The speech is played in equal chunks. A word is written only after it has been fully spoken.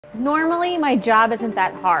Normally, my job isn't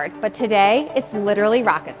that hard, but today, it's literally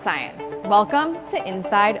rocket science. Welcome to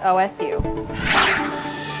Inside OSU.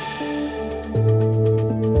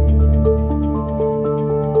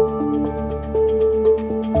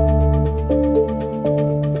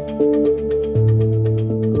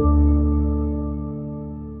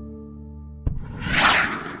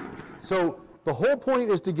 So the whole point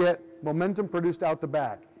is to get momentum produced out the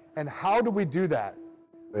back. And how do we do that?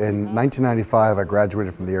 In 1995, I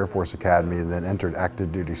graduated from the Air Force Academy and then entered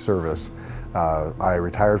active duty service. I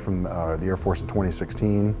retired from the Air Force in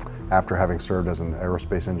 2016 after having served as an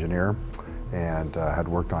aerospace engineer and had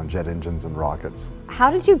worked on jet engines and rockets. How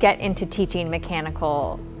did you get into teaching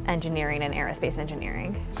mechanical engineering and aerospace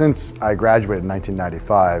engineering? Since I graduated in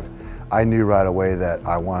 1995, I knew right away that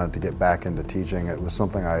I wanted to get back into teaching. It was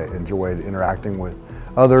something I enjoyed interacting with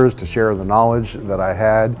others to share the knowledge that I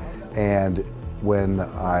had, and when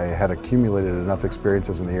I had accumulated enough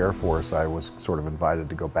experiences in the Air Force, I was sort of invited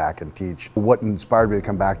to go back and teach. What inspired me to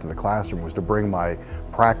come back to the classroom was to bring my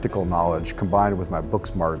practical knowledge combined with my book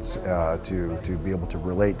smarts to be able to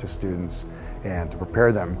relate to students and to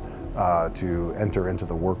prepare them to enter into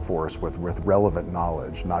the workforce with relevant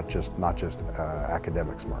knowledge, not just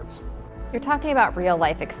academic smarts. You're talking about real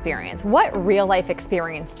life experience. What real life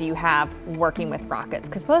experience do you have working with rockets?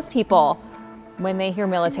 Because most people, when they hear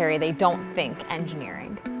military, they don't think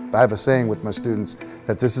engineering. I have a saying with my students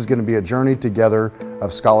that this is going to be a journey together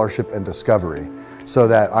of scholarship and discovery, so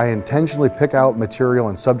that I intentionally pick out material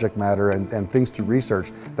and subject matter and things to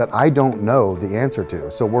research that I don't know the answer to.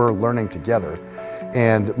 So we're learning together.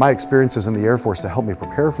 And my experiences in the Air Force to help me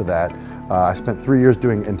prepare for that, I spent 3 years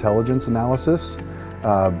doing intelligence analysis.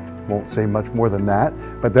 Won't say much more than that,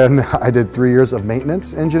 but then I did 3 years of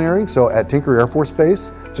maintenance engineering. So at Tinker Air Force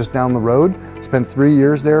Base, just down the road, spent 3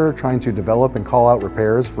 years there trying to develop and call out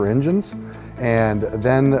repairs for engines, and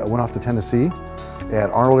then went off to Tennessee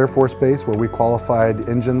at Arnold Air Force Base, where we qualified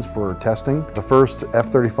engines for testing. The first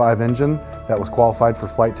F-35 engine that was qualified for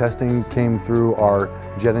flight testing came through our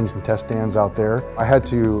jet engine test stands out there. I had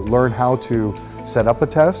to learn how to set up a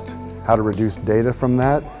test, how to reduce data from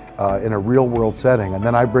that in a real-world setting, and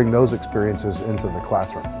then I bring those experiences into the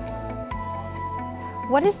classroom.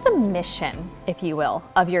 What is the mission, if you will,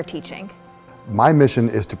 of your teaching? My mission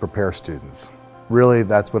is to prepare students. Really,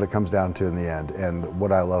 that's what it comes down to in the end, and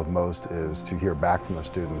what I love most is to hear back from the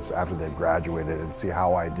students after they've graduated and see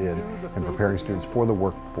how I did in preparing students for the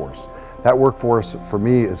workforce. That workforce, for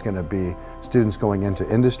me, is going to be students going into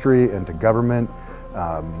industry, into government,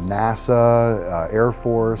 NASA, Air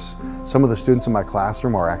Force. Some of the students in my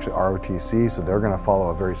classroom are actually ROTC, so they're going to follow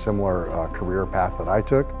a very similar career path that I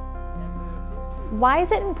took. Why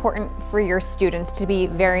is it important for your students to be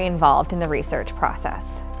very involved in the research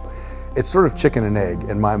process? It's sort of chicken and egg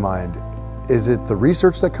in my mind. Is it the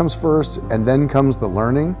research that comes first and then comes the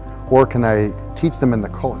learning? Or can I teach them in the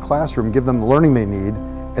classroom, give them the learning they need,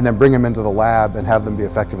 and then bring them into the lab and have them be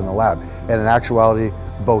effective in the lab? And in actuality,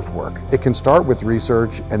 both work. It can start with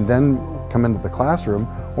research and then come into the classroom,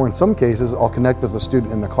 or in some cases, I'll connect with the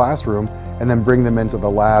student in the classroom and then bring them into the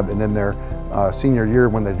lab, and in their senior year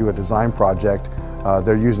when they do a design project,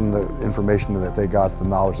 they're using the information that they got, the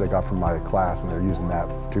knowledge they got from my class, and they're using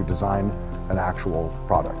that to design an actual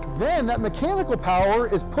product. Then that mechanical power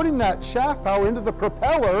is putting that shaft power into the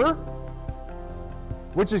propeller,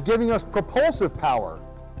 which is giving us propulsive power.